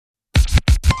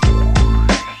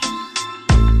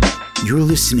You're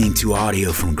listening to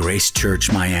audio from Grace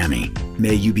Church Miami.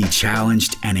 May you be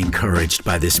challenged and encouraged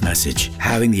by this message,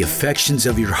 having the affections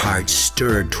of your heart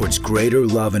stirred towards greater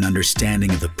love and understanding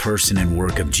of the person and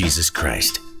work of Jesus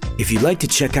Christ. If you'd like to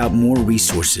check out more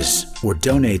resources or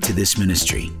donate to this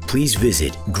ministry, please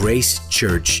visit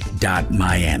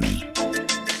gracechurch.miami.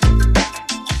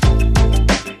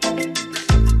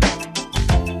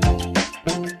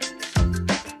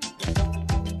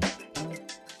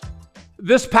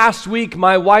 This past week,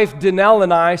 my wife Danelle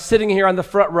and I, sitting here on the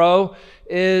front row,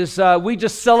 we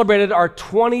just celebrated our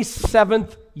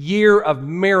 27th year of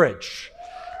marriage.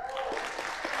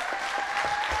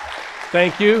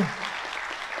 Thank you.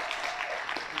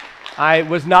 I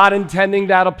was not intending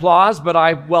that applause, but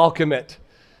I welcome it.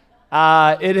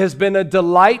 It has been a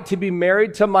delight to be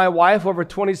married to my wife over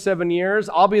 27 years.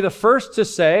 I'll be the first to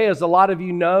say, as a lot of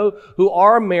you know who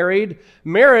are married,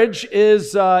 marriage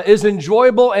is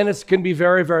enjoyable and it can be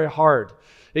very, very hard.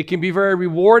 It can be very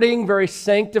rewarding, very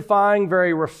sanctifying,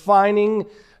 very refining.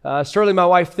 Certainly my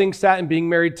wife thinks that in being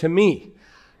married to me.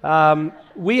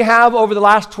 We have, over the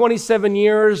last 27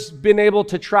 years, been able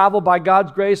to travel by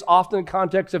God's grace, often in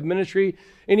context of ministry,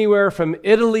 anywhere from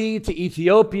Italy to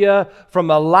Ethiopia, from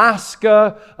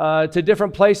Alaska to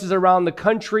different places around the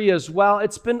country as well.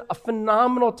 It's been a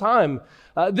phenomenal time.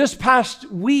 This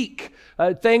past week,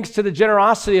 thanks to the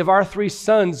generosity of our three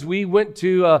sons, we went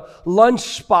to a lunch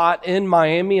spot in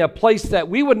Miami, a place that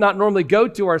we would not normally go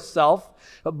to ourselves,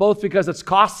 both because it's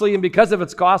costly and because of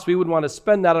its cost, we wouldn't want to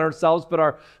spend that on ourselves. But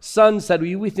our son said,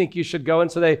 we think you should go.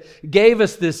 And so they gave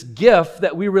us this gift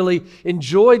that we really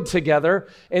enjoyed together.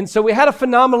 And so we had a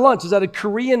phenomenal lunch. It was at a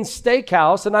Korean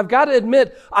steakhouse. And I've got to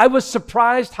admit, I was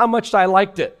surprised how much I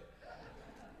liked it.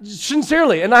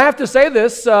 Sincerely. And I have to say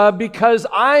this because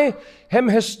I am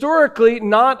historically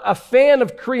not a fan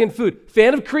of Korean food.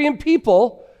 Fan of Korean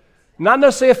people, not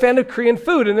necessarily a fan of Korean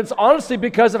food, and it's honestly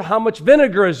because of how much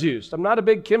vinegar is used. I'm not a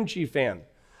big kimchi fan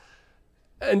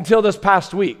until this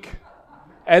past week.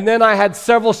 And then I had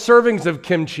several servings of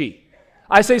kimchi.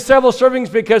 I say several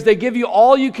servings because they give you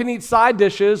all you can eat side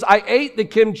dishes. I ate the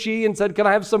kimchi and said, can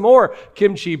I have some more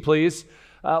kimchi, please?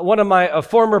 One of my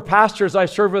former pastors I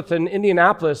served with in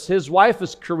Indianapolis, his wife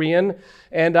is Korean,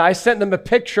 and I sent them a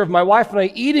picture of my wife and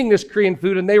I eating this Korean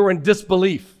food, and they were in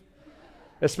disbelief.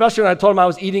 Especially when I told him I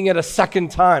was eating it a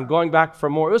second time, going back for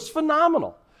more. It was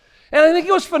phenomenal. And I think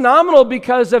it was phenomenal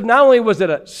because of not only was it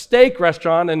a steak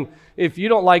restaurant, and if you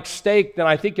don't like steak, then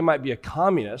I think you might be a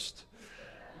communist.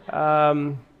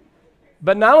 But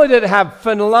not only did it have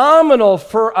phenomenal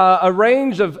for a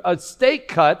range of steak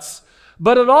cuts,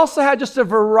 but it also had just a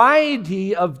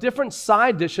variety of different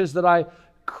side dishes that I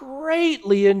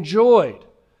greatly enjoyed.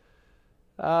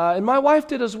 And my wife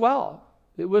did as well.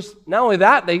 It was not only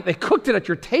that, they cooked it at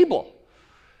your table.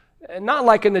 And not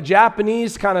like in the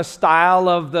Japanese kind of style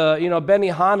of the,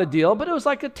 Benihana deal, but it was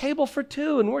like a table for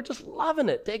two, and we're just loving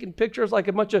it, taking pictures like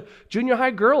a bunch of junior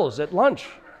high girls at lunch.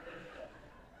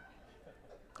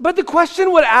 But the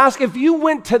question would ask, if you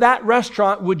went to that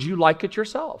restaurant, would you like it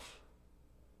yourself?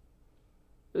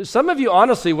 Some of you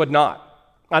honestly would not.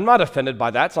 I'm not offended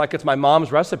by that. It's like it's my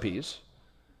mom's recipes.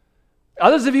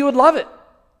 Others of you would love it.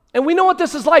 And we know what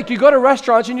this is like. You go to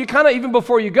restaurants and you kind of, even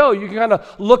before you go, you can kind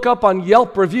of look up on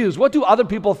Yelp reviews. What do other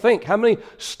people think? How many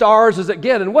stars does it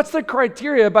get? And what's the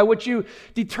criteria by which you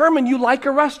determine you like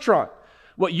a restaurant?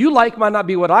 What you like might not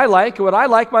be what I like, and what I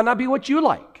like might not be what you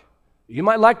like. You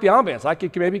might like the ambiance. I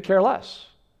could maybe care less.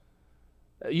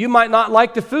 You might not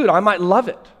like the food. I might love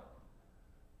it.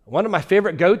 One of my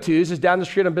favorite go-tos is down the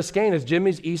street on Biscayne. It's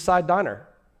Jimmy's East Side Diner.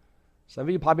 Some of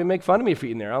you probably make fun of me for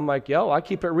eating there. I'm like, I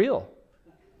keep it real.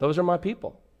 Those are my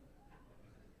people.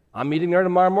 I'm meeting there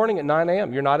tomorrow morning at 9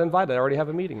 a.m. You're not invited. I already have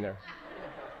a meeting there.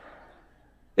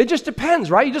 It just depends,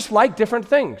 right? You just like different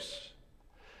things.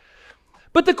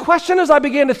 But the question as I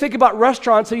began to think about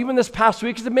restaurants, even this past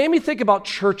week, is it made me think about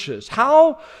churches.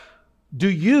 How do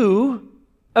you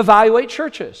evaluate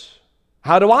churches?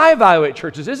 How do I evaluate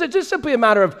churches? Is it just simply a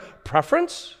matter of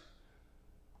preference?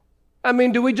 I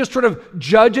mean, do we just sort of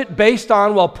judge it based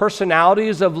on,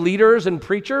 personalities of leaders and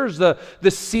preachers, the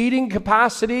seating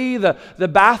capacity, the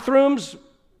bathrooms?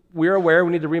 We're aware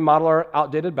we need to remodel our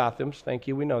outdated bathrooms. Thank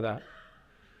you, we know that.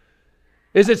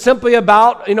 Is it simply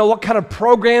about, what kind of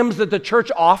programs that the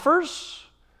church offers?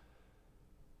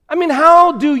 I mean,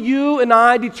 how do you and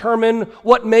I determine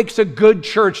what makes a good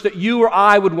church that you or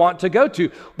I would want to go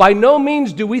to? By no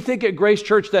means do we think at Grace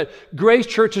Church that Grace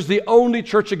Church is the only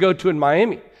church to go to in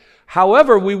Miami.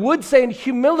 However, we would say in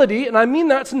humility, and I mean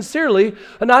that sincerely,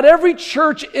 not every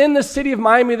church in the city of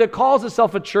Miami that calls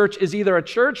itself a church is either a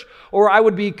church or I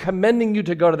would be commending you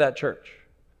to go to that church.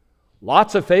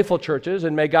 Lots of faithful churches,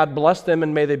 and may God bless them,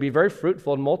 and may they be very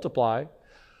fruitful and multiply.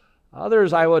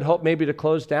 Others, I would hope maybe to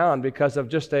close down because of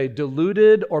just a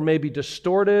diluted or maybe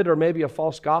distorted or maybe a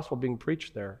false gospel being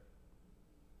preached there.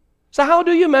 So how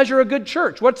do you measure a good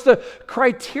church? What's the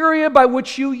criteria by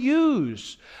which you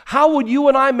use? How would you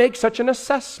and I make such an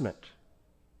assessment?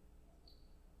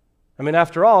 I mean,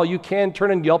 after all, you can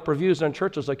turn in Yelp reviews on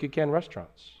churches like you can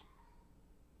restaurants.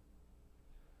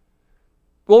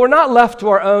 Well, we're not left to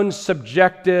our own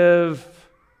subjective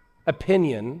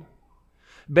opinion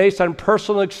based on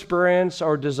personal experience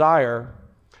or desire.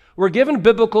 We're given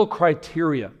biblical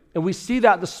criteria, and we see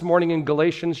that this morning in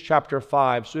Galatians chapter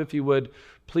 5. So if you would,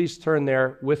 please turn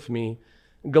there with me.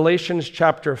 Galatians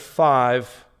chapter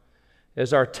 5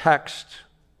 is our text.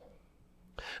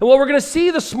 And what we're going to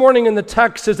see this morning in the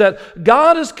text is that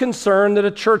God is concerned that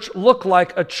a church look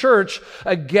like a church,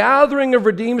 a gathering of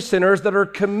redeemed sinners that are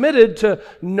committed to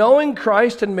knowing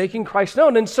Christ and making Christ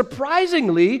known. And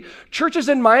surprisingly, churches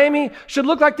in Miami should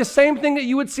look like the same thing that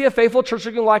you would see a faithful church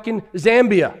looking like in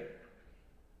Zambia,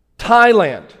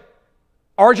 Thailand,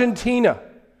 Argentina,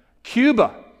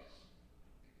 Cuba,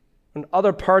 and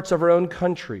other parts of our own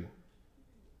country.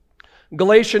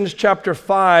 Galatians chapter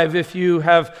 5, if you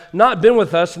have not been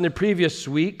with us in the previous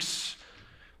weeks,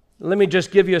 let me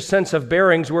just give you a sense of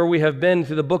bearings where we have been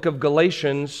through the book of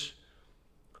Galatians.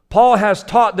 Paul has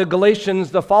taught the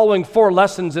Galatians the following 4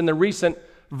 lessons in the recent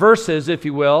verses, if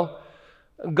you will.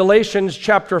 Galatians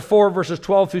chapter 4, verses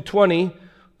 12 through 20,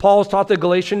 Paul has taught the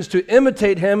Galatians to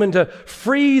imitate him and to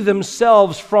free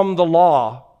themselves from the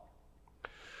law.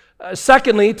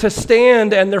 Secondly, to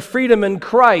stand and their freedom in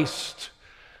Christ.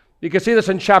 You can see this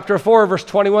in chapter 4, verse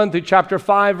 21 through chapter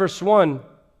 5, verse 1.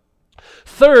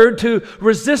 Third, to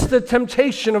resist the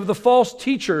temptation of the false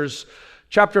teachers,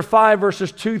 chapter 5,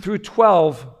 verses 2 through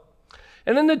 12.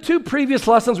 And in the 2 previous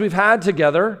lessons we've had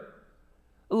together,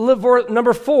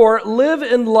 number 4, live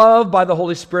in love by the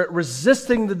Holy Spirit,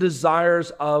 resisting the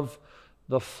desires of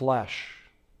the flesh.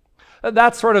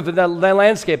 That's sort of the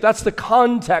landscape. That's the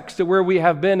context of where we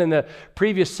have been in the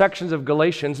previous sections of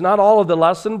Galatians. Not all of the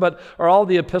lesson, or all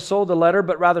the epistle, the letter,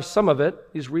 but rather some of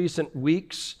it, these recent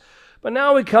weeks. But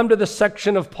now we come to the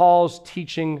section of Paul's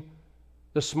teaching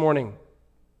this morning.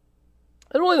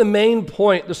 And really the main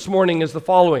point this morning is the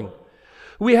following.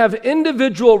 We have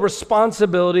individual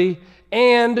responsibility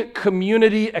and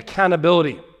community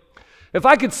accountability. If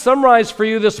I could summarize for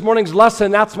you this morning's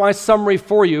lesson, that's my summary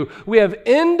for you. We have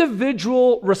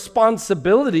individual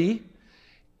responsibility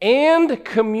and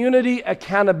community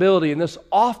accountability, and this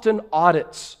often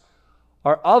audits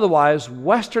our otherwise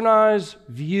westernized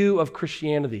view of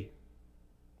Christianity.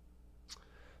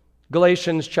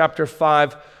 Galatians chapter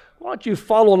 5. Why don't you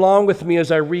follow along with me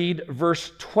as I read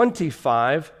verse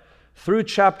 25 through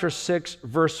chapter 6,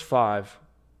 verse 5.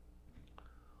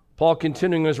 Paul,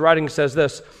 continuing his writing, says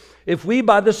this, if we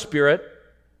live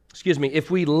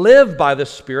by the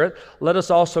Spirit, let us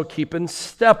also keep in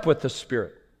step with the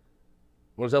Spirit.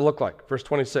 What does that look like? Verse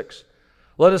 26.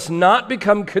 Let us not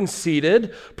become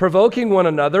conceited, provoking one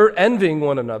another, envying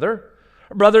one another.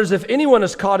 Brothers, if anyone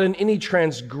is caught in any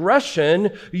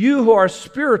transgression, you who are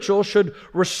spiritual should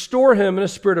restore him in a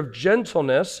spirit of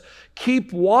gentleness.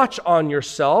 Keep watch on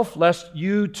yourself, lest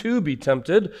you too be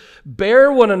tempted.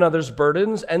 Bear one another's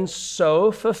burdens, and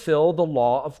so fulfill the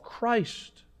law of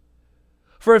Christ.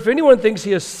 For if anyone thinks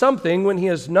he is something when he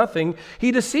is nothing,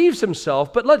 he deceives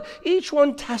himself. But let each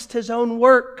one test his own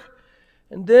work,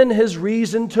 and then his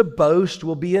reason to boast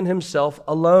will be in himself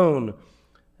alone,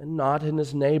 and not in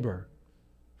his neighbor.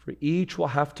 For each will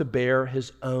have to bear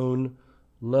his own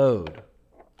load.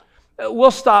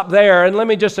 We'll stop there, and let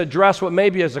me just address what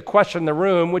maybe is a question in the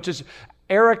room, which is,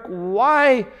 Eric,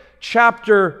 why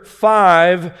chapter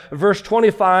 5, verse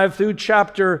 25 through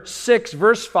chapter 6,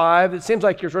 verse 5? It seems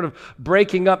like you're sort of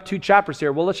breaking up 2 chapters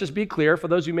here. Well, let's just be clear, for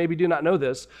those who maybe do not know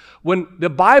this. When the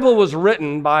Bible was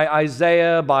written by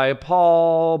Isaiah, by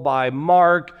Paul, by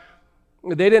Mark,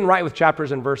 they didn't write with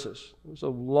chapters and verses. It was a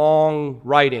long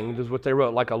writing, is what they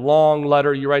wrote, like a long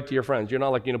letter you write to your friends. You're not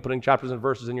like, putting chapters and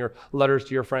verses in your letters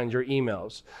to your friends, your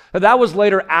emails. That was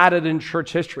later added in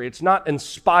church history. It's not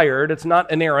inspired, it's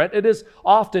not inerrant. It is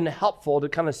often helpful to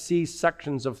kind of see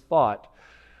sections of thought.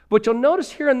 But you'll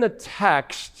notice here in the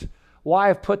text why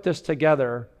I've put this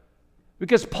together,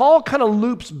 because Paul kind of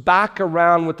loops back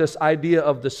around with this idea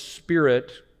of the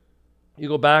Spirit. You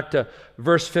go back to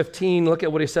verse 15, look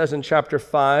at what he says in chapter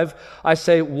 5. I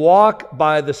say, walk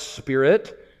by the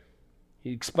Spirit.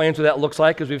 He explains what that looks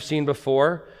like, as we've seen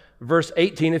before. Verse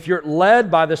 18, if you're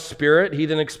led by the Spirit, he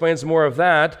then explains more of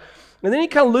that. And then he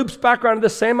kind of loops back around to the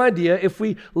same idea. If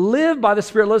we live by the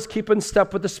Spirit, let's keep in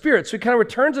step with the Spirit. So he kind of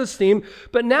returns to this theme,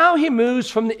 but now he moves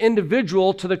from the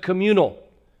individual to the communal.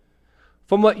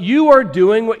 From what you are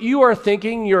doing, what you are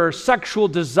thinking, your sexual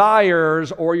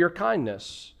desires or your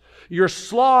kindness, your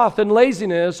sloth and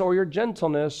laziness or your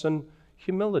gentleness and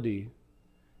humility.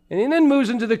 And he then moves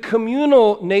into the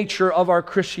communal nature of our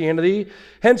Christianity,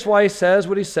 hence why he says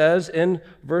what he says in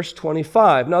verse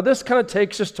 25. Now this kind of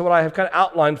takes us to what I have kind of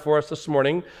outlined for us this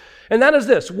morning, and that is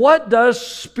this. What does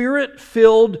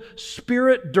Spirit-filled,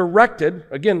 Spirit-directed,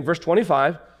 again, verse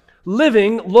 25,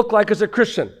 living look like as a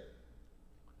Christian?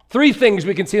 3 things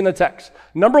we can see in the text.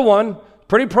 Number 1,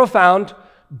 pretty profound,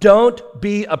 don't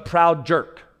be a proud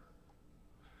jerk.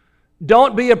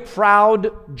 Don't be a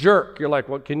proud jerk. You're like,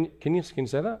 what? Can you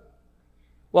say that?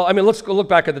 Well, I mean, let's go look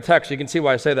back at the text. You can see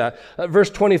why I say that. Verse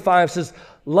 25 says,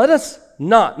 let us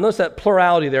not, notice that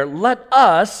plurality there, let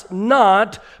us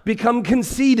not become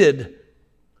conceited,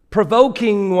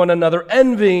 provoking one another,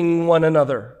 envying one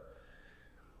another.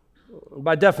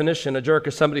 By definition, a jerk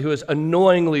is somebody who is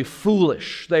annoyingly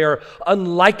foolish. They are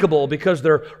unlikable because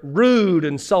they're rude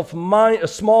and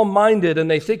small-minded, and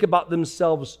they think about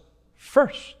themselves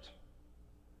first.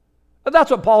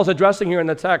 That's what Paul is addressing here in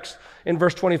the text in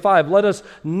verse 25. Let us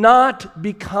not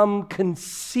become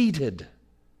conceited.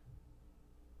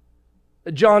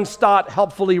 John Stott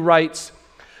helpfully writes,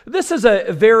 this is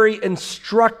a very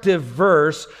instructive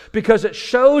verse because it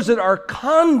shows that our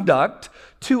conduct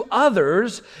to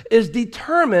others is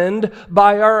determined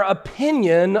by our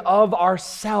opinion of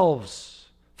ourselves.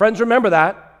 Friends, remember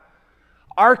that.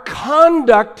 Our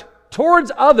conduct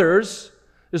towards others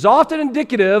is often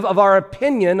indicative of our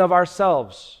opinion of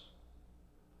ourselves.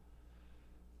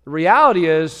 The reality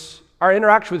is, our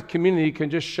interaction with community can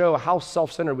just show how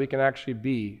self-centered we can actually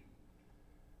be.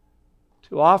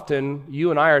 Too often,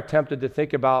 you and I are tempted to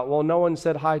think about, well, no one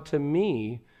said hi to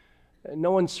me,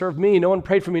 no one served me, no one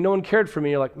prayed for me, no one cared for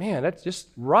me. You're like, man, that's just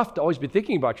rough to always be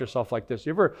thinking about yourself like this.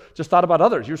 You ever just thought about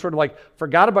others? You sort of like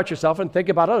forgot about yourself and think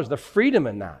about others. The freedom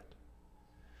in that.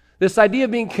 This idea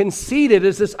of being conceited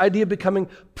is this idea of becoming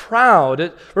proud.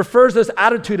 It refers to this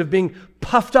attitude of being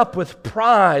puffed up with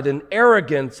pride and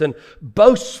arrogance and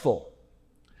boastful.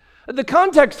 The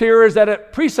context here is that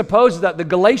it presupposes that the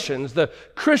Galatians, the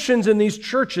Christians in these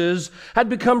churches, had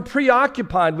become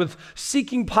preoccupied with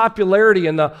seeking popularity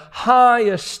and the high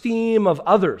esteem of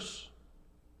others.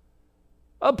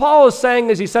 Paul is saying,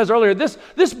 as he says earlier, this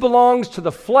belongs to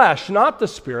the flesh, not the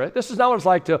Spirit. This is not what it's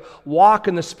like to walk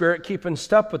in the Spirit, keep in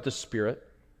step with the Spirit.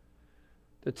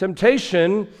 The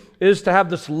temptation is to have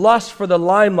this lust for the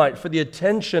limelight, for the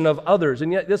attention of others,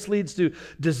 and yet this leads to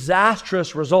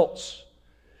disastrous results.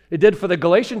 It did for the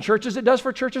Galatian churches, it does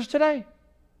for churches today.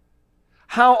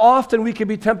 How often we can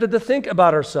be tempted to think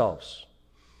about ourselves.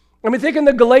 I mean, think in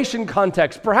the Galatian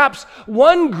context. Perhaps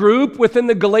one group within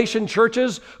the Galatian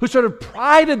churches who sort of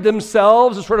prided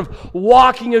themselves as sort of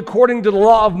walking according to the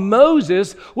law of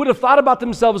Moses would have thought about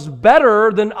themselves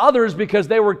better than others because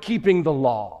they were keeping the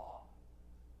law,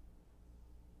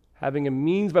 having a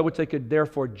means by which they could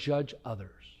therefore judge others.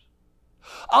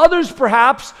 Others,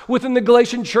 perhaps, within the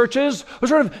Galatian churches, who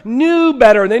sort of knew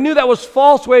better, and they knew that was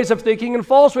false ways of thinking and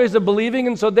false ways of believing,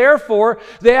 and so therefore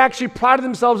they actually prided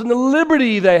themselves in the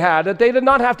liberty they had, that they did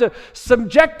not have to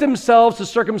subject themselves to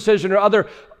circumcision or other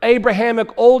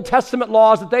Abrahamic Old Testament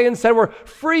laws, that they instead were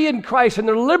free in Christ, and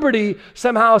their liberty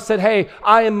somehow said, hey,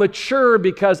 I am mature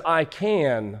because I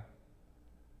can.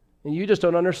 And you just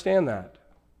don't understand that.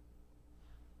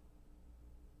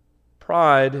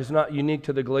 Pride is not unique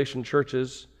to the Galatian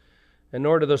churches, and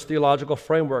nor to those theological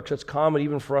frameworks. It's common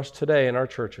even for us today in our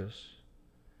churches.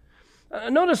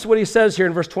 Notice what he says here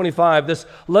in verse 25, this,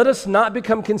 let us not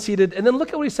become conceited, and then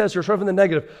look at what he says here, sort of in the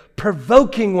negative,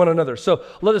 provoking one another. So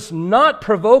let us not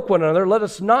provoke one another, let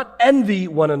us not envy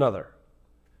one another.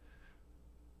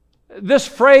 This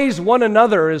phrase, one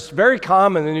another, is very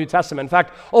common in the New Testament. In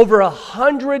fact, over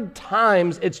 100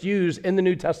 times it's used in the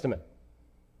New Testament.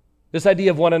 This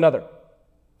idea of one another.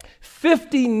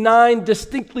 59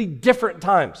 distinctly different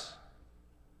times.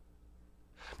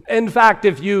 In fact,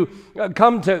 if you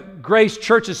come to Grace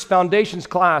Church's Foundations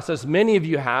class, as many of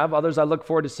you have, others I look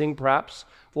forward to seeing perhaps,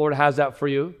 the Lord has that for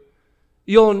you,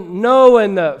 you'll know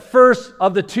in the first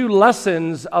of the 2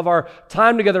 lessons of our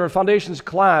time together in Foundations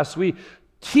class, we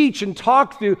teach and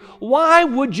talk through why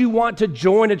would you want to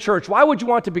join a church? Why would you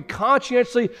want to be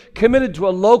conscientiously committed to a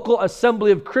local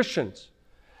assembly of Christians?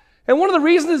 And one of the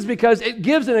reasons is because it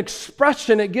gives an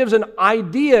expression, it gives an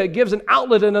idea, it gives an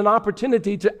outlet and an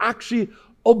opportunity to actually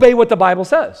obey what the Bible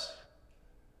says.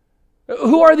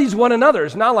 Who are these one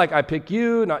another's? Not like I pick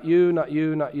you, not you, not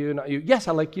you, not you, not you. Yes,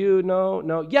 I like you. No,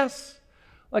 no, yes.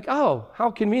 Like, oh,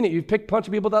 how convenient. You pick a bunch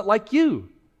of people that like you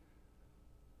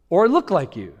or look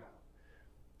like you.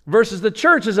 Versus the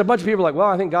church is a bunch of people like, well,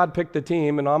 I think God picked the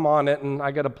team and I'm on it and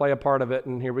I got to play a part of it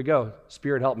and here we go.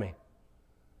 Spirit, help me.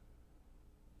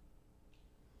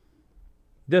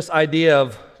 This idea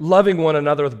of loving one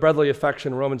another with brotherly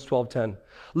affection, Romans 12:10.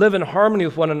 Live in harmony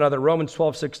with one another, Romans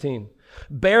 12:16.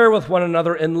 Bear with one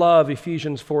another in love,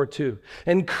 Ephesians 4:2.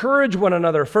 Encourage one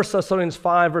another, 1 Thessalonians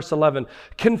 5, verse 11.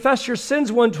 Confess your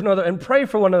sins one to another and pray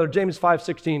for one another, James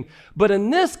 5:16. But in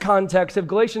this context of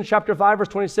Galatians chapter 5, verse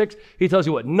 26, he tells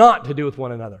you what not to do with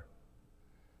one another.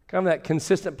 Kind of that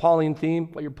consistent Pauline theme,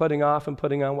 what you're putting off and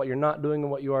putting on, what you're not doing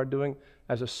and what you are doing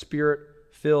as a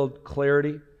spirit-filled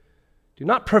clarity. Do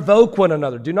not provoke one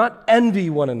another. Do not envy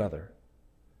one another.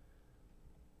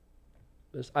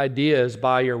 This idea is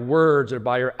by your words or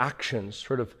by your actions,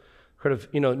 sort of,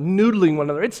 noodling one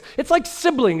another. It's like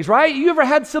siblings, right? You ever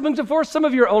had siblings before? Some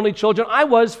of you are only children. I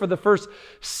was for the first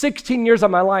 16 years of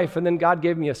my life, and then God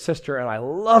gave me a sister, and I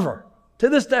love her to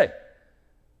this day.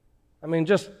 I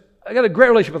got a great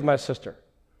relationship with my sister.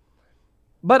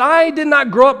 But I did not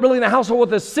grow up really in a household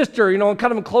with a sister, kind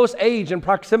of in close age and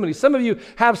proximity. Some of you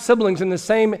have siblings in the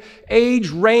same age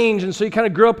range, and so you kind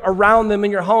of grew up around them in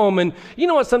your home. And you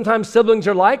know what sometimes siblings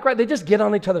are like, right? They just get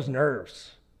on each other's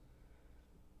nerves.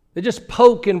 They just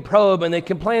poke and probe, and they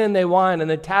complain and they whine, and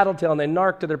they tattletale, and they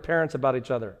narc to their parents about each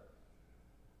other.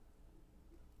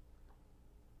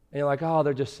 And you're like, oh,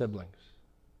 they're just siblings.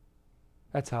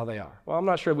 That's how they are. Well, I'm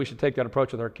not sure we should take that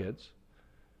approach with our kids.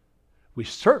 We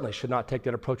certainly should not take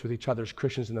that approach with each other as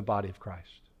Christians in the body of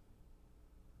Christ.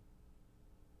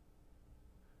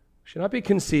 We should not be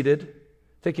conceited,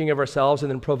 thinking of ourselves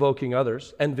and then provoking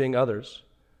others, envying others.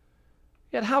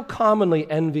 Yet how commonly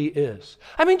envy is.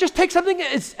 Just take something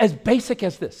as basic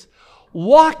as this.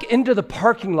 Walk into the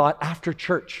parking lot after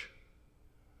church.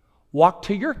 Walk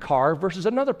to your car versus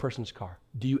another person's car.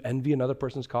 Do you envy another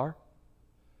person's car?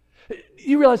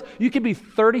 You realize you could be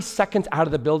 30 seconds out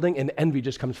of the building and envy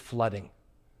just comes flooding.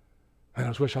 I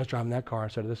just wish I was driving that car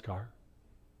instead of this car.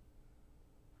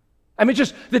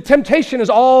 Just the temptation is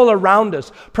all around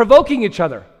us. Provoking each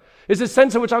other is a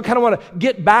sense in which I kind of want to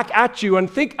get back at you and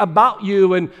think about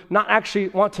you and not actually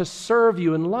want to serve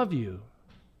you and love you.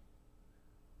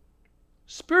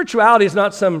 Spirituality is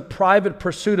not some private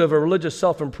pursuit of a religious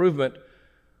self-improvement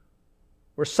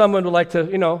where someone would like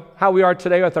to, how we are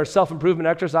today with our self-improvement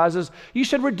exercises. You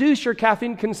should reduce your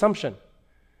caffeine consumption.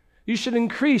 You should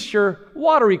increase your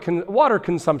water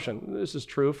consumption. This is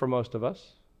true for most of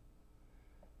us.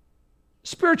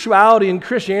 Spirituality and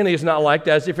Christianity is not like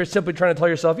that, as if you're simply trying to tell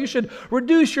yourself, you should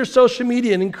reduce your social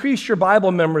media and increase your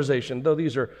Bible memorization, though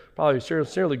these are probably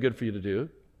sincerely good for you to do.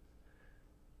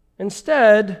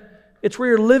 Instead, it's where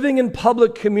you're living in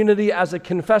public community as a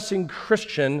confessing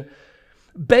Christian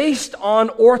based on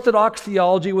orthodox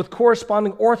theology with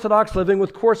corresponding orthodox living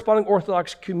with corresponding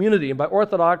orthodox community. And by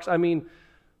orthodox, I mean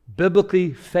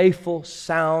biblically faithful,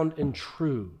 sound, and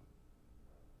true.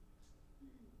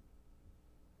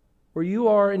 Where you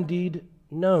are indeed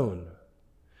known.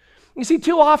 You see,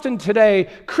 too often today,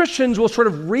 Christians will sort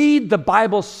of read the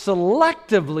Bible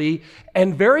selectively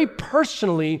and very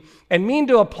personally and mean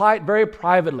to apply it very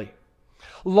privately,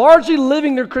 largely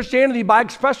living their Christianity by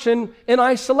expression in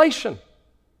isolation.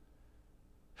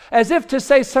 As if to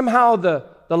say somehow the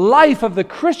life of the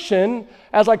Christian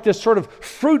as like this sort of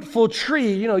fruitful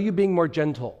tree, you being more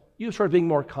gentle, you sort of being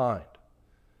more kind,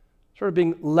 sort of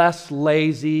being less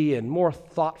lazy and more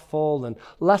thoughtful and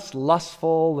less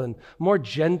lustful and more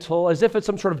gentle, as if it's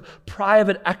some sort of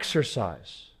private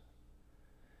exercise.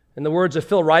 In the words of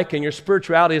Phil Ryken, your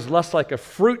spirituality is less like a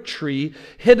fruit tree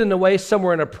hidden away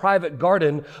somewhere in a private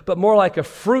garden, but more like a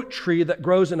fruit tree that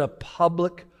grows in a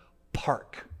public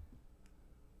park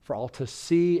for all to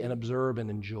see and observe and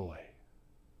enjoy.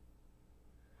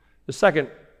 The second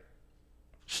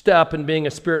step in being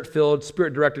a spirit-filled,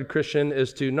 spirit-directed Christian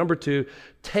is to, number 2,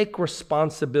 take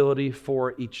responsibility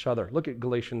for each other. Look at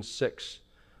Galatians 6,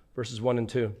 verses 1 and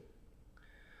 2.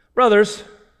 Brothers,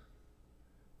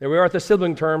 there we are at the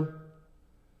sibling term.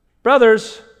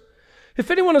 Brothers, if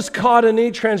anyone is caught in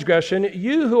any transgression,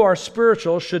 you who are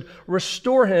spiritual should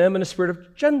restore him in a spirit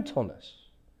of gentleness.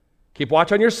 Keep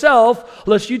watch on yourself,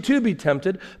 lest you too be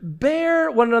tempted. Bear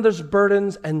one another's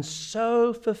burdens and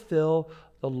so fulfill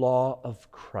the law of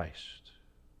Christ.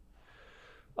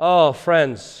 Oh,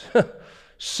 friends,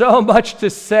 So much to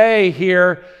say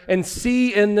here and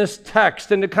see in this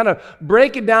text, and to kind of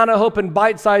break it down, I hope, in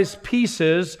bite-sized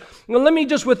pieces. Well, let me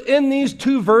just, within these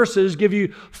 2 verses, give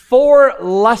you 4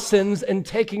 lessons in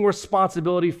taking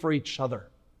responsibility for each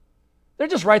other. They're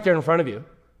just right there in front of you.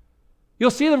 You'll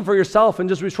see them for yourself, and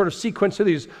just we sort of sequence through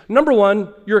these. Number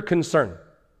 1, your concern.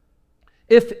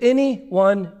 If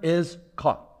anyone is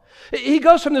caught. He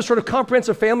goes from this sort of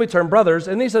comprehensive family term, brothers,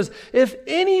 and he says, if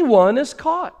anyone is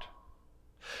caught.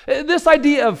 This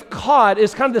idea of caught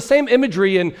is kind of the same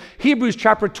imagery in Hebrews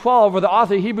chapter 12, where the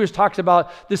author of Hebrews talks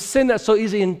about the sin that so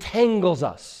easily entangles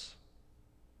us.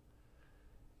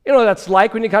 You know what that's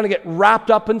like when you kind of get wrapped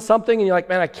up in something and you're like,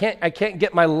 man, I can't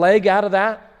get my leg out of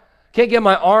that. Can't get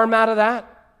my arm out of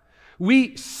that.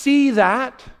 We see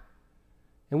that,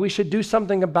 and we should do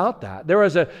something about that. There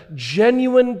is a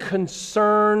genuine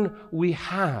concern we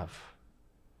have.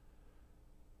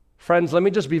 Friends, let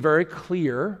me just be very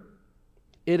clear.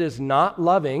 It is not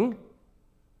loving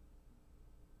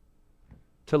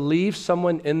to leave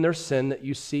someone in their sin that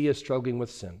you see is struggling with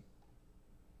sin,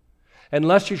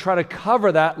 unless you try to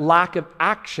cover that lack of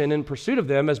action in pursuit of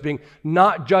them as being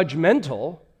not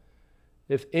judgmental.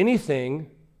 If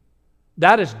anything,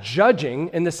 that is judging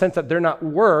in the sense that they're not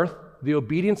worth the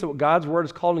obedience of what God's word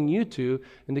is calling you to,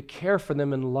 and to care for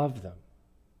them and love them.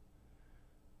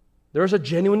 There's a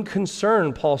genuine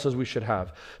concern, Paul says we should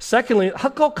have. Secondly, how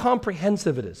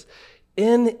comprehensive it is.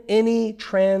 In any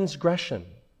transgression.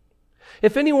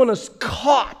 If anyone is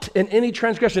caught in any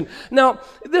transgression. Now,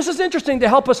 this is interesting to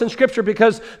help us in Scripture,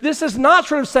 because this is not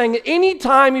sort of saying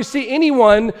anytime you see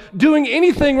anyone doing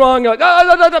anything wrong, you're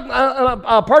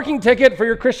like, parking ticket for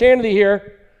your Christianity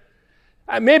here.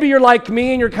 Maybe you're like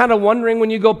me and you're kind of wondering when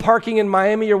you go parking in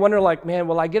Miami, you're wondering like, man,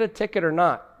 will I get a ticket or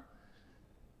not?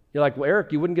 You're like, well,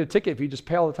 Eric, you wouldn't get a ticket if you just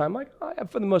pay all the time. I'm like,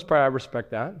 for the most part, I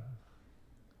respect that.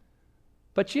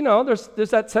 But you know, there's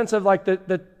that sense of like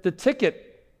the ticket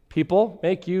people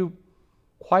make you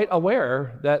quite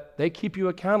aware that they keep you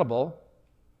accountable.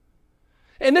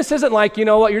 And this isn't like, you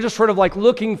know what, you're just sort of like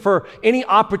looking for any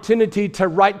opportunity to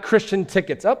write Christian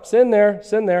tickets. Sin there,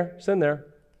 sin there, sin there.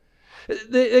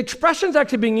 The expressions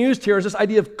actually being used here is this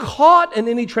idea of caught in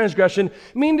any transgression,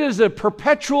 meaning it is a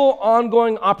perpetual,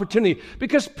 ongoing opportunity.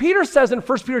 Because Peter says in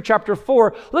 1 Peter chapter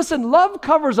 4, listen, love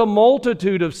covers a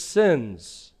multitude of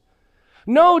sins.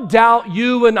 No doubt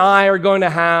you and I are going to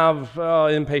have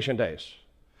impatient days.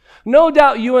 No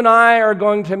doubt you and I are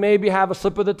going to maybe have a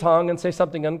slip of the tongue and say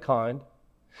something unkind.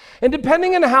 And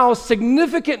depending on how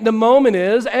significant the moment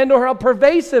is and or how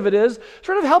pervasive it is,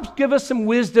 sort of helps give us some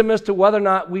wisdom as to whether or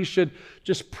not we should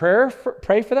just pray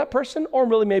for that person or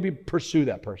really maybe pursue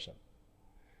that person.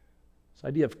 This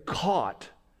idea of caught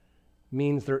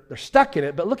means they're stuck in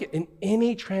it, but look, in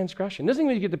any transgression. It doesn't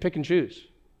mean you get to pick and choose.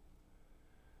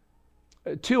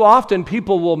 Too often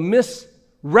people will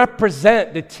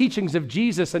misrepresent the teachings of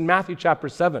Jesus in Matthew chapter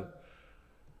 7.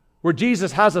 Where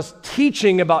Jesus has us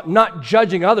teaching about not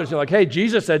judging others. You're like, hey,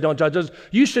 Jesus said don't judge others.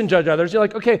 You shouldn't judge others. You're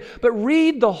like, okay, but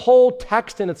read the whole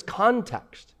text in its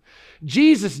context.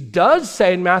 Jesus does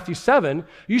say in Matthew 7,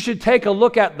 you should take the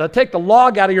log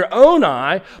out of your own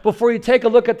eye before you take a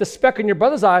look at the speck in your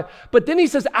brother's eye. But then he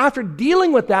says, after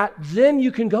dealing with that, then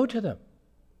you can go to them.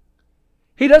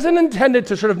 He doesn't intend it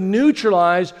to sort of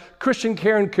neutralize Christian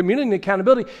care and community and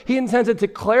accountability. He intends it to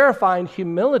clarify in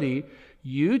humility.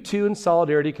 You too in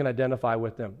solidarity can identify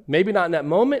with them. Maybe not in that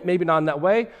moment, maybe not in that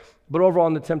way, but overall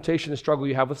in the temptation and struggle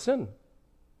you have with sin.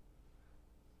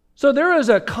 So there is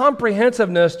a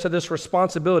comprehensiveness to this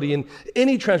responsibility in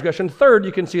any transgression. Third,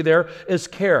 you can see there is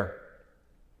care.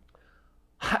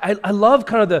 I love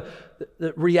kind of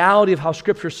the reality of how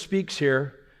Scripture speaks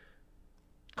here.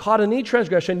 Caught in any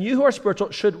transgression, you who are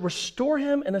spiritual should restore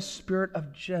him in a spirit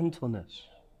of gentleness.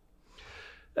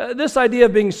 This idea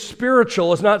of being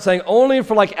spiritual is not saying only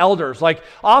for like elders. Like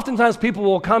oftentimes people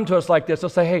will come to us like this. They'll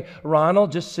say, hey,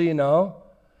 Ronald, just so you know,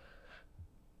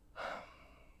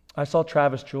 I saw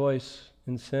Travis Joyce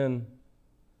in sin.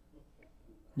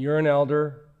 You're an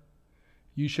elder.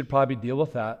 You should probably deal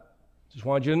with that. Just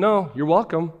wanted you to know, you're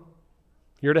welcome.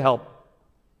 Here to help.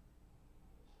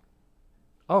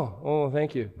 Oh,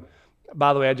 thank you.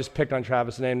 By the way, I just picked on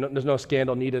Travis' name. There's no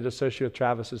scandal needed associated with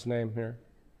Travis's name here.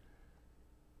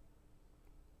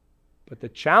 But the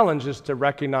challenge is to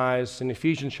recognize in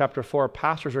Ephesians chapter 4,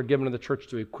 pastors are given to the church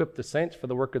to equip the saints for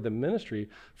the work of the ministry,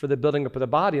 for the building up of the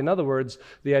body. In other words,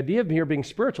 the idea of here being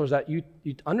spiritual is that you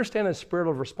understand the spirit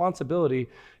of responsibility.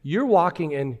 You're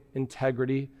walking in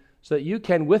integrity so that you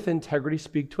can, with integrity,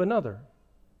 speak to another.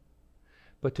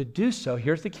 But to do so,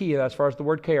 here's the key as far as the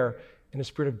word care, in a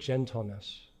spirit of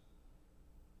gentleness.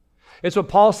 It's what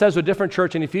Paul says to a different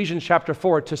church in Ephesians chapter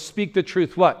 4, to speak the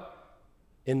truth, what?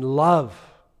 In love.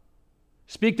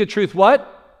 Speak the truth,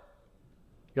 what?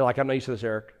 You're like, I'm not used to this,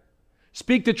 Eric.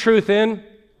 Speak the truth in?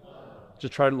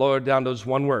 Just try to lower it down to just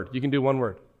one word. You can do one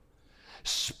word.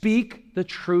 Speak the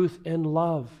truth in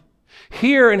love.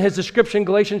 Here in his description,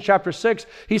 Galatians chapter 6,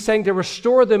 he's saying to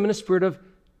restore them in a spirit of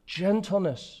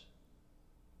gentleness.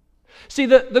 See,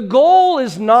 the goal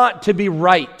is not to be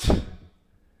right.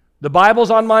 The Bible's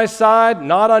on my side,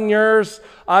 not on yours.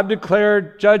 I've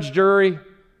declared judge, jury.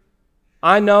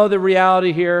 I know the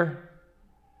reality here.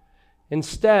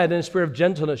 Instead, in a spirit of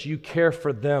gentleness, you care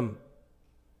for them.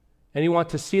 And you want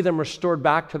to see them restored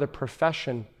back to the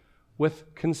profession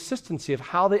with consistency of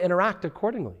how they interact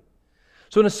accordingly.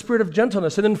 So in a spirit of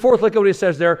gentleness. And then fourth, look at what he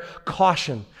says there,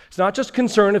 caution. It's not just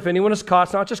concern if anyone is caught.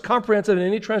 It's not just comprehensive in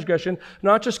any transgression.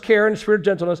 Not just care in a spirit of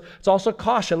gentleness. It's also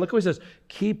caution. Look what he says.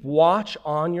 Keep watch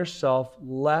on yourself,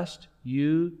 lest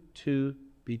you too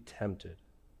be tempted.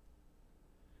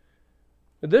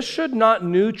 This should not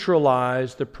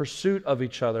neutralize the pursuit of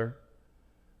each other,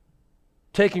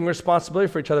 taking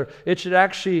responsibility for each other. It should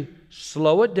actually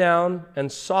slow it down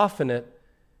and soften it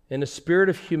in a spirit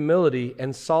of humility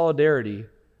and solidarity,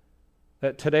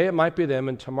 that today it might be them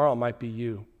and tomorrow it might be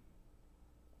you.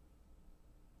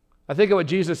 I think of what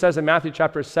Jesus says in Matthew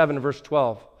chapter 7, verse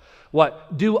 12.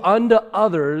 What? Do unto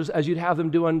others as you'd have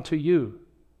them do unto you.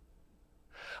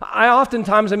 I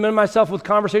oftentimes am in myself with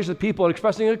conversations with people and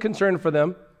expressing a concern for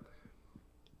them.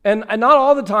 And not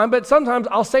all the time, but sometimes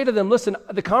I'll say to them, listen,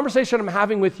 the conversation I'm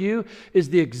having with you is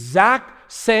the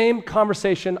exact same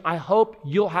conversation I hope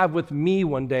you'll have with me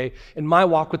one day in my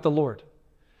walk with the Lord.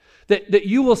 That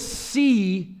you will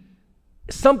see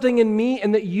something in me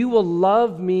and that you will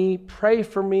love me, pray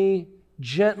for me,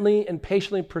 gently and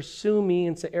patiently pursue me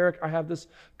and say, Eric, I have this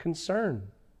concern.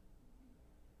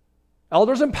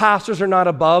 Elders and pastors are not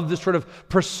above this sort of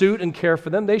pursuit and care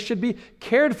for them. They should be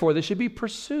cared for. They should be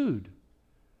pursued.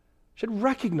 Should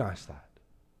recognize that.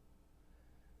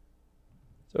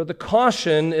 So the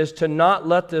caution is to not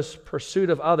let this pursuit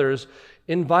of others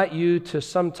invite you to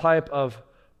some type of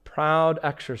proud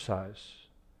exercise.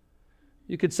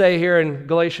 You could say here in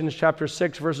Galatians chapter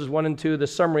 6, verses 1 and 2, the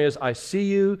summary is, I see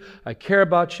you, I care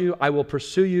about you, I will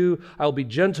pursue you, I will be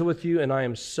gentle with you, and I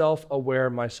am self-aware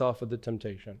myself of the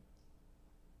temptation.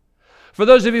 For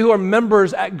those of you who are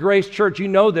members at Grace Church, you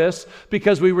know this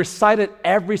because we recite it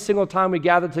every single time we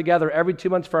gather together, every 2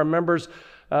 months for our members'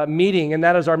 meeting, and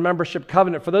that is our membership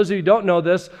covenant. For those of you who don't know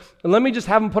this, and let me just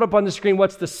have them put up on the screen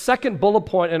what's the second bullet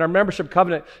point in our membership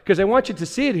covenant, because I want you to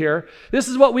see it here. This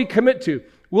is what we commit to.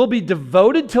 We'll be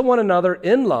devoted to one another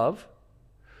in love.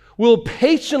 We'll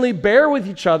patiently bear with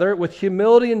each other with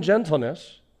humility and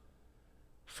gentleness,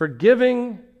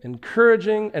 forgiving,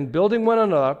 encouraging, and building one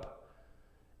another up,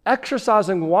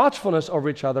 exercising watchfulness over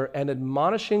each other, and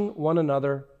admonishing one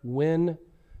another when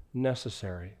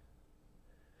necessary.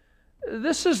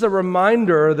 This is the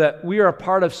reminder that we are a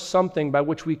part of something by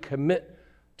which we commit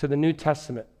to the New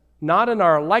Testament, not in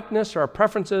our likeness or our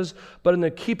preferences, but in the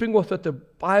keeping with what the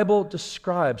Bible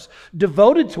describes.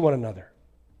 Devoted to one another,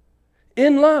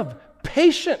 in love,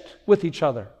 patient with each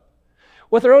other,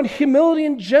 with our own humility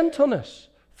and gentleness,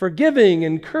 forgiving,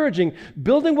 encouraging,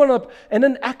 building one up, and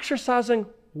then exercising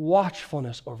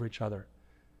watchfulness over each other,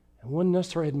 and when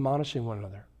necessary, admonishing one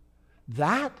another.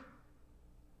 That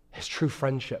is true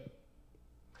friendship.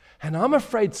 And I'm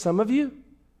afraid some of you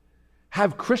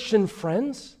have Christian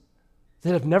friends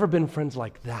that have never been friends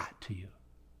like that to you.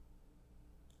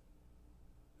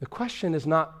 The question is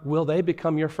not, will they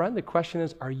become your friend? The question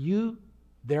is, are you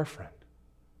their friend?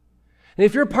 And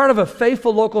if you're part of a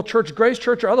faithful local church, Grace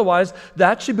Church or otherwise,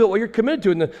 that should be what you're committed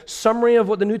to in the summary of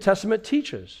what the New Testament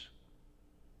teaches.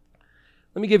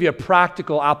 Let me give you a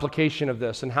practical application of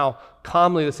this and how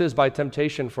commonly this is by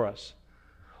temptation for us.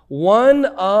 One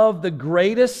of the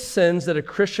greatest sins that a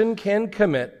Christian can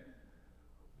commit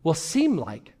will seem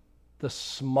like the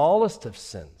smallest of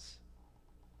sins,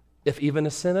 if even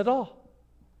a sin at all.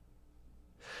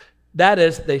 That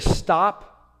is, they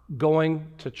stop going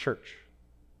to church.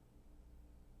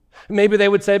 Maybe they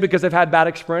would say because they've had bad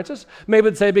experiences. Maybe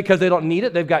they'd say because they don't need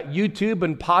it. They've got YouTube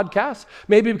and podcasts.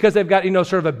 Maybe because they've got,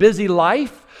 sort of a busy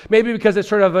life. Maybe because it's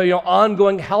sort of,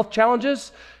 ongoing health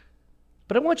challenges.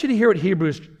 But I want you to hear what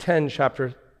Hebrews 10,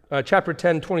 chapter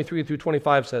 10, 23 through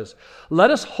 25 says. Let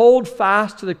us hold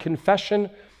fast to the confession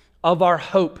of our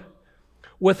hope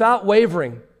without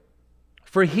wavering.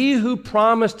 For he who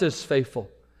promised is faithful.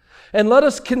 And let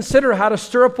us consider how to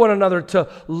stir up one another to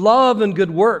love and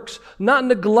good works, not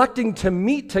neglecting to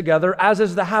meet together, as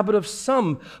is the habit of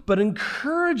some, but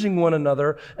encouraging one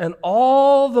another, and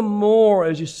all the more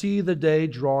as you see the day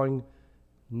drawing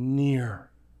near.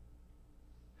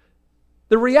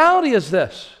 The reality is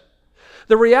this.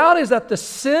 The reality is that the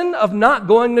sin of not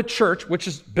going to church, which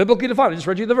is biblically defined, I just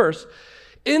read you the verse,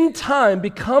 in time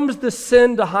becomes the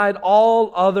sin to hide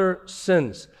all other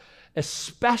sins,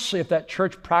 especially if that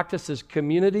church practices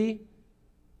community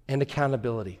and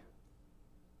accountability.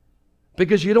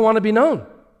 Because you don't want to be known.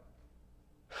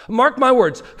 Mark my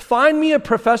words, find me a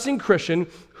professing Christian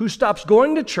who stops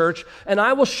going to church, and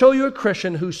I will show you a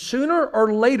Christian who sooner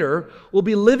or later will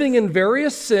be living in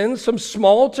various sins, from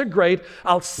small to great,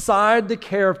 outside the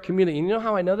care of community. And you know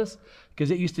how I know this? Because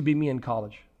it used to be me in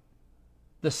college.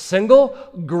 The single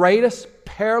greatest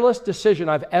perilous decision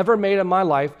I've ever made in my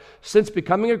life since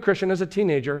becoming a Christian as a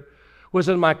teenager was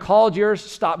in my college years,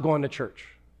 stop going to church.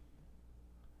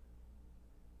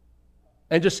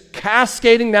 And just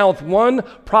cascading now with one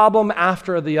problem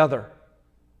after the other.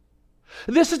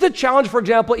 This is the challenge, for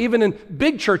example, even in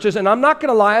big churches, and I'm not going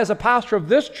to lie, as a pastor of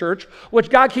this church, which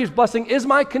God keeps blessing, is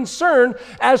my concern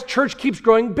as church keeps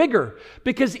growing bigger.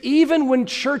 Because even when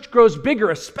church grows bigger,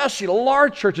 especially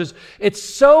large churches, it's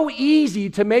so easy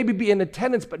to maybe be in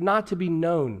attendance but not to be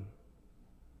known.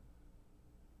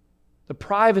 The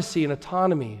privacy and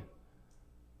autonomy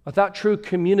without true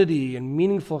community and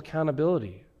meaningful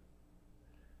accountability.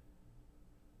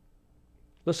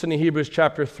 Listen to Hebrews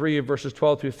chapter 3, verses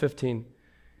 12 through 15.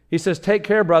 He says, "Take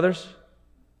care, brothers."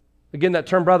 Again, that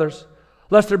term brothers.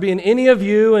 "Lest there be in any of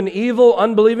you an evil,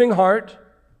 unbelieving heart,"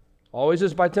 always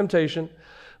is by temptation,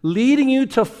 "leading you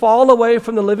to fall away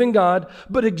from the living God,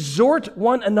 but exhort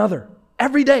one another."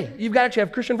 Every day. You've got to actually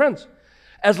have Christian friends.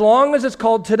 "As long as it's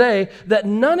called today, that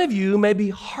none of you may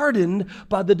be hardened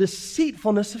by the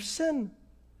deceitfulness of sin.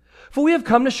 For we have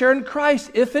come to share in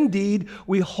Christ, if indeed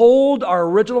we hold our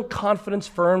original confidence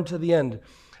firm to the end.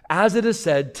 As it is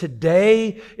said,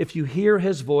 today, if you hear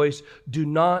his voice, do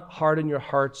not harden your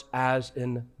hearts as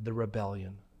in the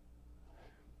rebellion."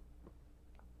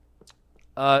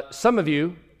 Some of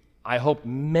you, I hope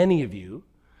many of you,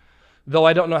 though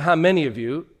I don't know how many of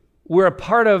you, were a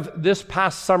part of this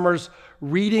past summer's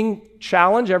reading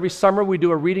challenge. Every summer we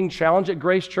do a reading challenge at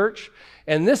Grace Church.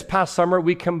 And this past summer,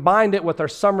 we combined it with our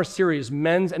summer series,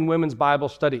 Men's and Women's Bible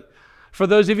Study. For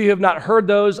those of you who have not heard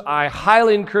those, I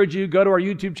highly encourage you, go to our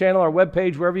YouTube channel, our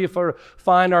webpage, wherever you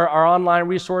find our online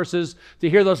resources to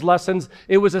hear those lessons.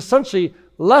 It was essentially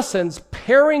lessons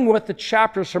pairing with the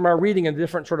chapters from our reading in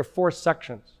different sort of 4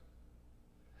 sections.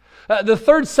 The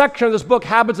 3rd section of this book,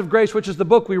 Habits of Grace, which is the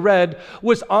book we read,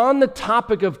 was on the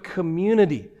topic of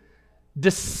community.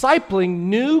 Discipling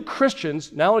new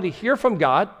Christians, not only to hear from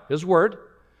God, his word,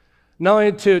 not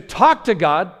only to talk to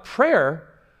God, prayer,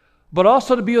 but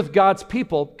also to be with God's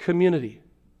people, community.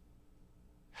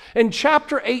 In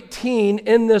chapter 18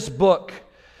 in this book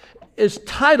is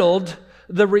titled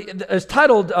by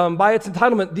its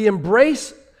entitlement, "The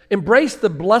Embrace the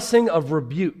Blessing of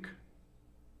Rebuke."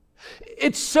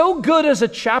 It's so good as a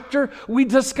chapter. We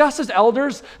discuss as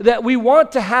elders that we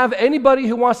want to have anybody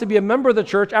who wants to be a member of the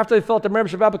church after they fill out their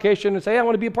membership application and say, "Hey, I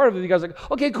want to be a part of it." You guys are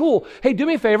like, "Okay, cool. Hey, do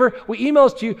me a favor. We email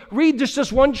this to you. Read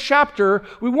just one chapter.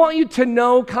 We want you to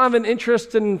know kind of an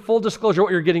interest in full disclosure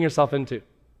what you're getting yourself into."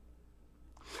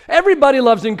 Everybody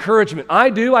loves encouragement. I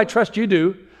do. I trust you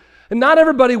do. And not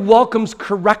everybody welcomes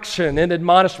correction and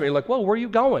admonishment. You're like, "Whoa, where are you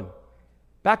going?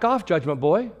 Back off, judgment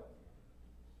boy."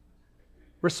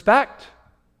 Respect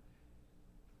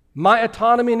my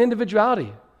autonomy and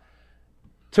individuality,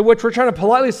 to which we're trying to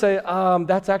politely say,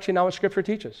 that's actually not what Scripture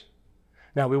teaches.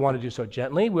 Now, we want to do so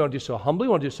gently, we want to do so humbly, we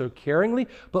want to do so caringly,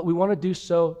 but we want to do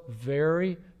so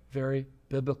very, very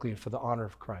biblically for the honor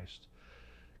of Christ.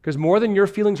 Because more than your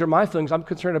feelings or my feelings, I'm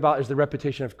concerned about is the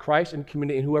reputation of Christ and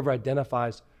community and whoever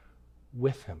identifies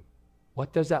with him.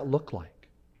 What does that look like?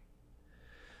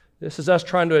 This is us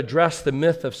trying to address the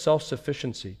myth of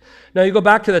self-sufficiency. Now, you go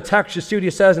back to the text, you see what he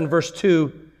says in verse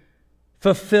 2,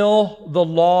 fulfill the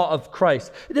law of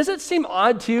Christ. Does it seem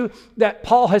odd to you that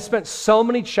Paul has spent so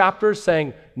many chapters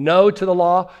saying no to the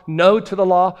law, no to the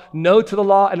law, no to the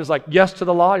law, and is like yes to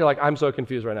the law? You're like, I'm so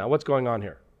confused right now. What's going on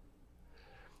here?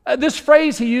 This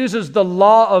phrase he uses, the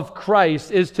law of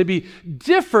Christ, is to be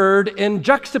differed in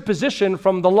juxtaposition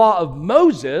from the law of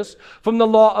Moses, from the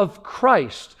law of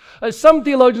Christ. Some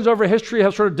theologians over history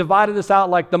have sort of divided this out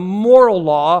like the moral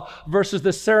law versus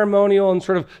the ceremonial and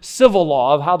sort of civil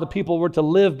law of how the people were to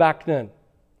live back then.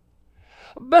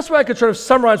 Best way I could sort of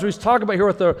summarize what he's talking about here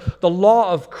with the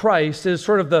law of Christ is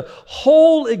sort of the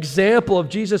whole example of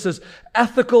Jesus'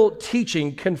 ethical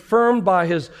teaching confirmed by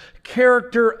his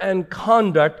character and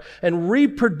conduct and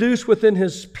reproduced within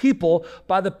his people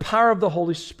by the power of the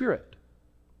Holy Spirit.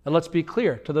 And let's be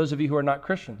clear to those of you who are not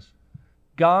Christians.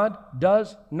 God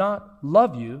does not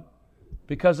love you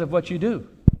because of what you do.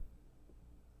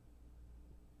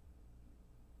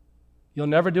 You'll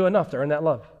never do enough to earn that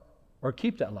love or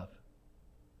keep that love.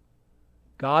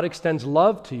 God extends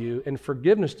love to you and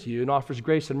forgiveness to you and offers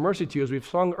grace and mercy to you, as we've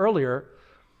sung earlier,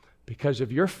 because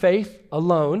of your faith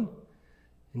alone,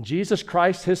 in Jesus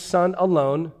Christ, his Son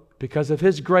alone, because of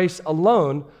his grace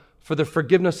alone, for the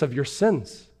forgiveness of your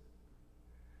sins.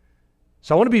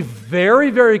 So I want to be very,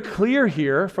 very clear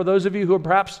here for those of you who are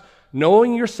perhaps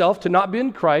knowing yourself to not be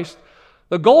in Christ.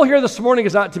 The goal here this morning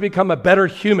is not to become a better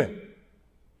human,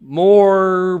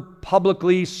 more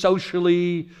publicly,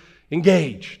 socially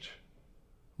engaged,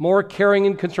 more caring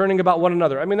and concerning about one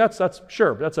another. I mean, that's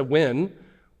sure, that's a win.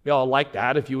 We all like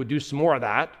that if you would do some more of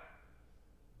that.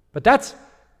 But that's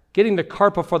getting the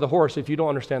cart before the horse if you don't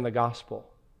understand the gospel.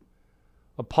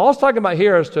 What Paul's talking about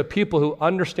here is to people who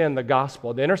understand the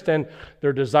gospel. They understand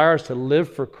their desires to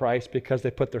live for Christ because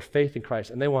they put their faith in Christ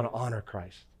and they want to honor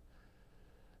Christ.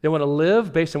 They want to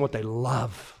live based on what they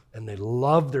love, and they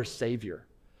love their Savior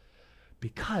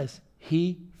because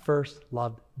he first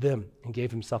loved them and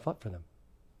gave himself up for them.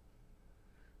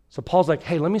 So Paul's like,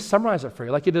 hey, let me summarize it for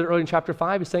you. Like he did earlier in chapter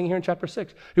 5, he's saying here in chapter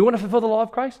 6. You want to fulfill the law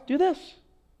of Christ? Do this.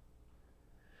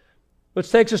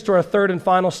 Which takes us to our third and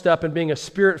final step in being a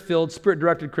Spirit-filled,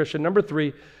 Spirit-directed Christian. Number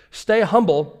 3, stay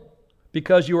humble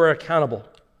because you are accountable.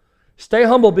 Stay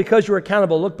humble because you are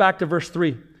accountable. Look back to verse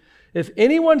 3. If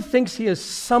anyone thinks he is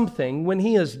something when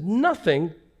he is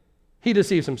nothing, he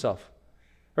deceives himself.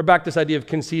 Or back to this idea of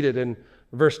conceited in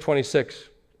verse 26.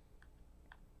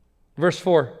 Verse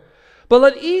 4. But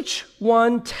let each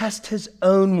one test his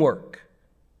own work,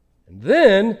 and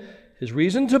then his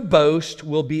reason to boast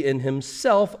will be in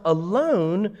himself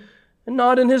alone and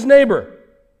not in his neighbor.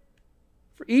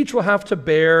 For each will have to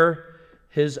bear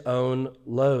his own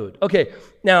load. Okay,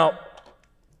 now,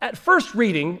 at first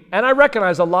reading, and I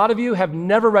recognize a lot of you have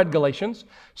never read Galatians.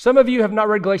 Some of you have not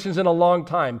read Galatians in a long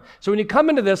time. So when you come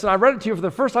into this, and I read it to you for the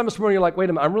first time this morning, you're like,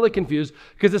 wait a minute, I'm really confused,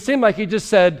 because it seemed like he just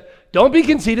said, don't be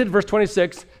conceited, verse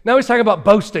 26. Now he's talking about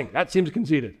boasting. That seems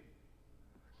conceited.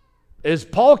 Is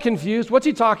Paul confused? What's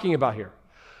he talking about here?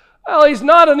 Well, he's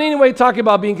not in any way talking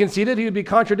about being conceited. He would be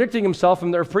contradicting himself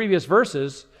from their previous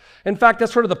verses. In fact,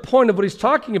 that's sort of the point of what he's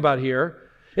talking about here.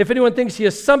 If anyone thinks he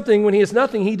is something when he is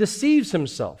nothing, he deceives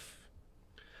himself.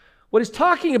 What he's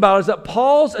talking about is that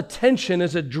Paul's attention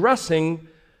is addressing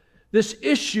this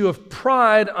issue of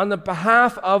pride on the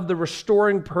behalf of the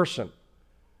restoring person.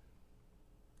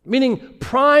 Meaning,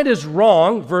 pride is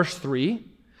wrong, verse 3,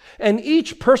 and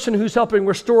each person who's helping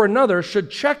restore another should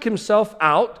check himself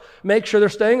out, make sure they're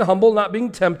staying humble, not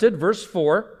being tempted, verse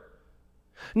 4,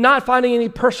 not finding any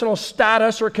personal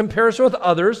status or comparison with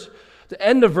others, the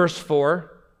end of verse 4,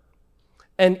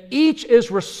 and each is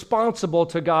responsible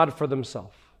to God for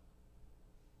themselves.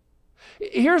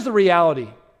 Here's the reality.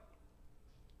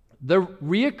 The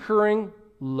reoccurring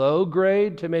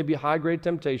low-grade to maybe high-grade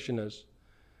temptation is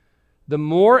the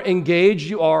more engaged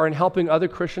you are in helping other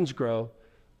Christians grow,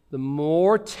 the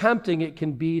more tempting it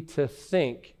can be to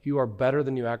think you are better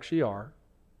than you actually are.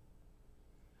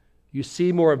 You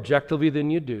see more objectively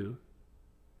than you do,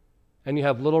 and you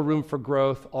have little room for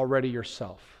growth already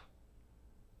yourself.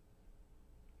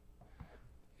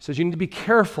 He says you need to be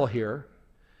careful here.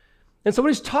 And so what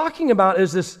he's talking about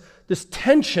is this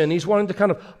tension he's wanting to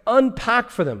kind of unpack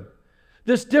for them.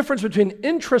 This difference between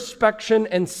introspection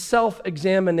and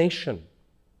self-examination.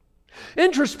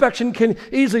 Introspection can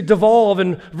easily devolve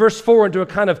in verse 4 into a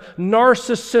kind of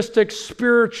narcissistic,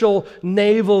 spiritual,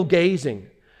 navel-gazing.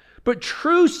 But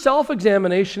true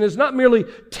self-examination is not merely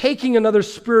taking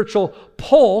another's spiritual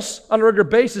pulse on a regular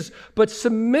basis, but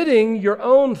submitting your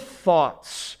own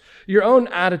thoughts, your own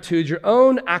attitudes, your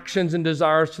own actions and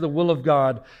desires to the will of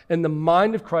God and the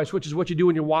mind of Christ, which is what you do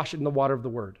when you wash it in the water of the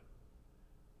Word.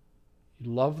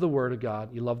 You love the Word of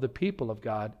God, you love the people of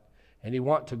God, and you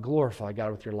want to glorify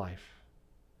God with your life.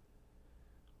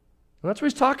 And that's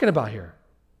what he's talking about here.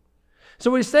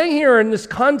 So what he's saying here in this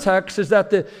context is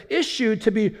that the issue to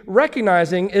be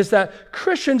recognizing is that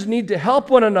Christians need to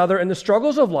help one another in the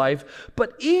struggles of life,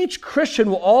 but each Christian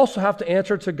will also have to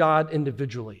answer to God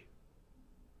individually.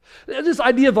 This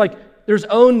idea of like there's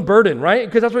own burden, right?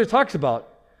 Because that's what he talks about.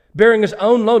 Bearing his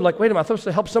own load. Like, wait a minute, I'm supposed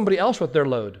to help somebody else with their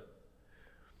load.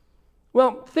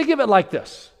 Well, think of it like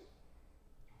this.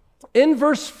 In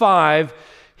verse 5,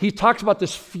 he talks about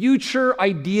this future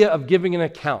idea of giving an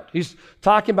account. He's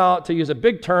talking about, to use a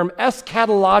big term,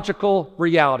 eschatological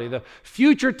reality, the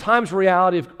future times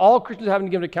reality of all Christians having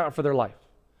to give an account for their life,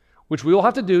 which we will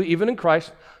have to do even in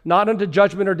Christ, not unto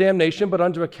judgment or damnation, but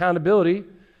unto accountability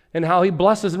and how he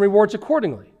blesses and rewards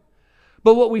accordingly.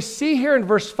 But what we see here in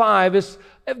verse 5 is,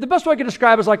 the best way I can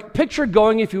describe it is like picture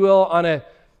going, if you will, on a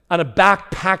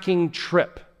backpacking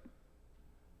trip.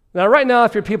 Now, right now,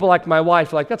 if you're people like my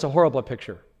wife, you're like, that's a horrible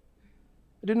picture.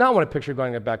 I do not want to picture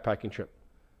going on a backpacking trip.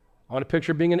 I want to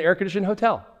picture being in an air-conditioned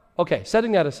hotel. Okay,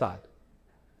 setting that aside.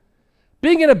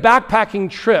 Being in a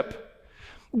backpacking trip,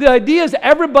 the idea is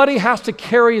everybody has to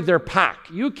carry their pack.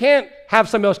 You can't have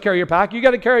somebody else carry your pack. You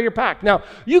got to carry your pack. Now,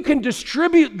 you can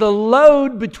distribute the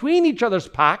load between each other's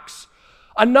packs.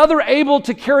 Another able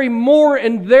to carry more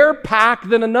in their pack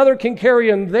than another can carry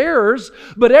in theirs,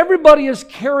 but everybody is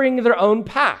carrying their own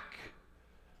pack.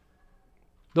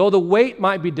 Though the weight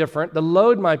might be different, the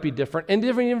load might be different, and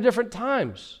even different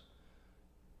times.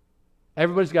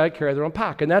 Everybody's got to carry their own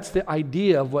pack. And that's the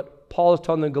idea of what Paul is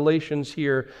telling the Galatians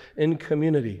here in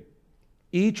community.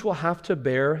 Each will have to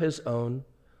bear his own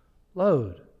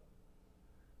load.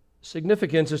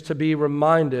 Significance is to be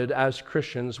reminded as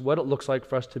Christians what it looks like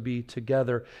for us to be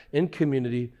together in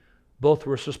community, both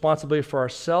with responsibility for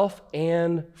ourselves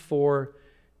and for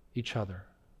each other.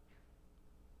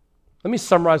 Let me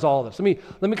summarize all this. Let me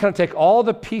kind of take all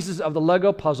the pieces of the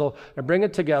Lego puzzle and bring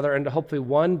it together into hopefully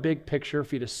one big picture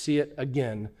for you to see it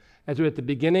again. As we do it at the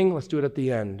beginning, let's do it at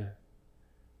the end.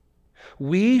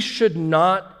 We should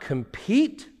not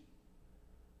compete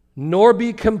nor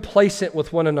be complacent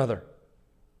with one another,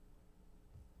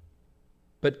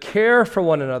 but care for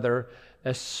one another,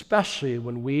 especially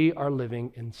when we are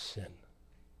living in sin.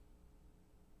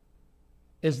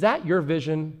 Is that your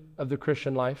vision of the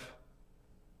Christian life?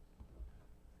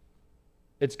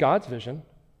 It's God's vision.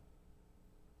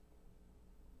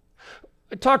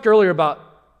 I talked earlier about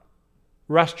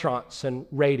restaurants and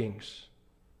ratings,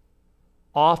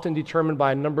 often determined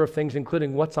by a number of things,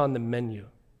 including what's on the menu.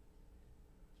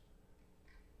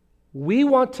 We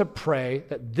want to pray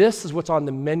that this is what's on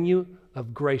the menu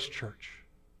of Grace Church,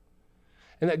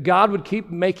 and that God would keep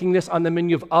making this on the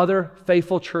menu of other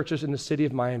faithful churches in the city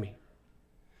of Miami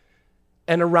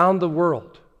and around the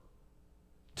world,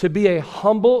 to be a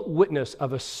humble witness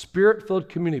of a Spirit-filled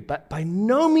community, but by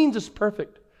no means is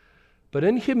perfect, but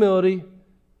in humility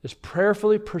is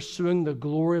prayerfully pursuing the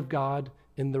glory of God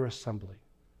in their assembly.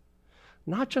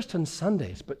 Not just on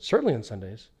Sundays, but certainly on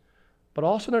Sundays, but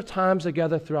also in their times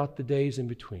together throughout the days in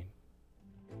between.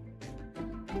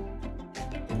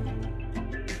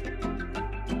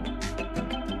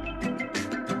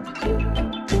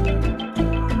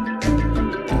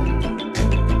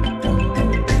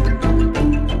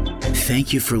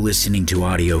 Thank you for listening to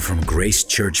audio from Grace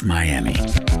Church Miami.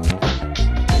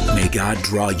 May God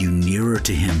draw you nearer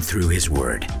to Him through His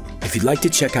Word. If you'd like to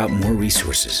check out more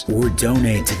resources or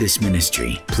donate to this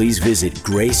ministry, please visit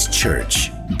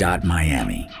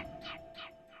gracechurch.miami.